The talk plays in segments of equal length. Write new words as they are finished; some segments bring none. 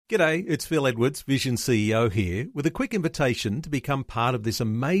G'day, it's Phil Edwards, Vision CEO here, with a quick invitation to become part of this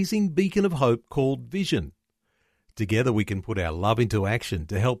amazing beacon of hope called Vision. Together we can put our love into action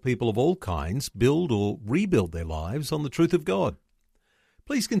to help people of all kinds build or rebuild their lives on the truth of God.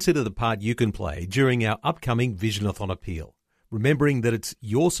 Please consider the part you can play during our upcoming Visionathon appeal, remembering that it's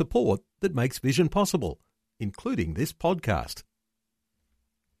your support that makes Vision possible, including this podcast.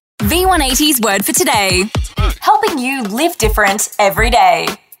 V180's word for today, helping you live different every day.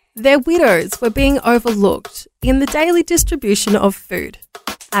 Their widows were being overlooked in the daily distribution of food.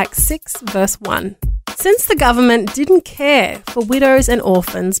 Acts 6 verse 1. Since the government didn't care for widows and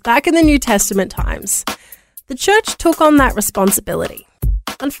orphans back in the New Testament times, the church took on that responsibility.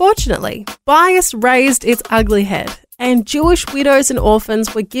 Unfortunately, bias raised its ugly head, and Jewish widows and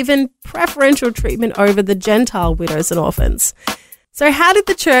orphans were given preferential treatment over the Gentile widows and orphans. So how did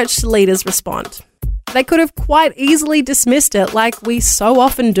the church leaders respond? They could have quite easily dismissed it like we so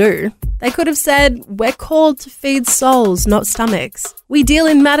often do. They could have said, we're called to feed souls, not stomachs. We deal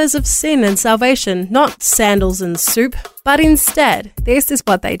in matters of sin and salvation, not sandals and soup. But instead, this is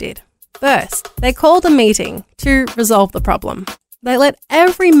what they did. First, they called a meeting to resolve the problem. They let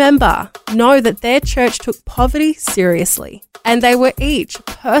every member know that their church took poverty seriously, and they were each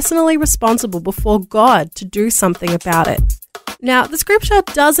personally responsible before God to do something about it. Now, the scripture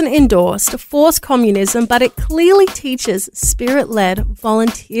doesn't endorse forced communism, but it clearly teaches spirit-led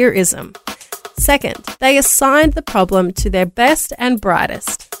volunteerism. Second, they assigned the problem to their best and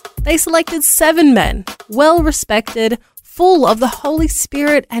brightest. They selected 7 men, well-respected, full of the Holy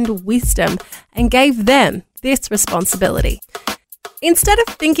Spirit and wisdom, and gave them this responsibility. Instead of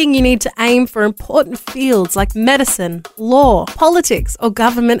thinking you need to aim for important fields like medicine, law, politics, or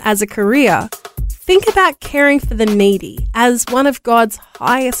government as a career, think about caring for the needy as one of God's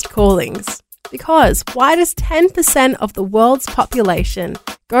highest callings. Because why does 10% of the world's population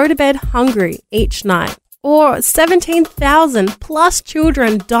go to bed hungry each night? Or 17,000 plus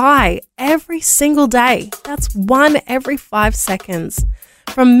children die every single day. That's 1 every 5 seconds.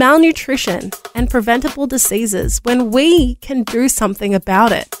 From malnutrition and preventable diseases when we can do something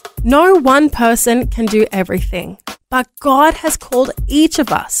about it. No one person can do everything, but God has called each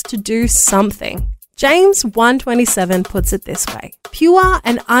of us to do something. James 1:27 puts it this way: pure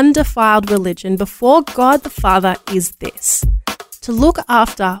and undefiled religion before God the Father is this, to look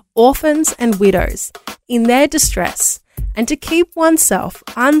after orphans and widows in their distress and to keep oneself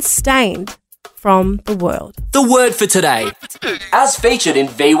unstained from the world. The word for today, as featured in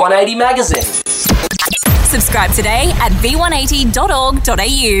V180 magazine. Subscribe today at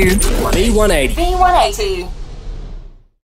v180.org.au. V180. V180.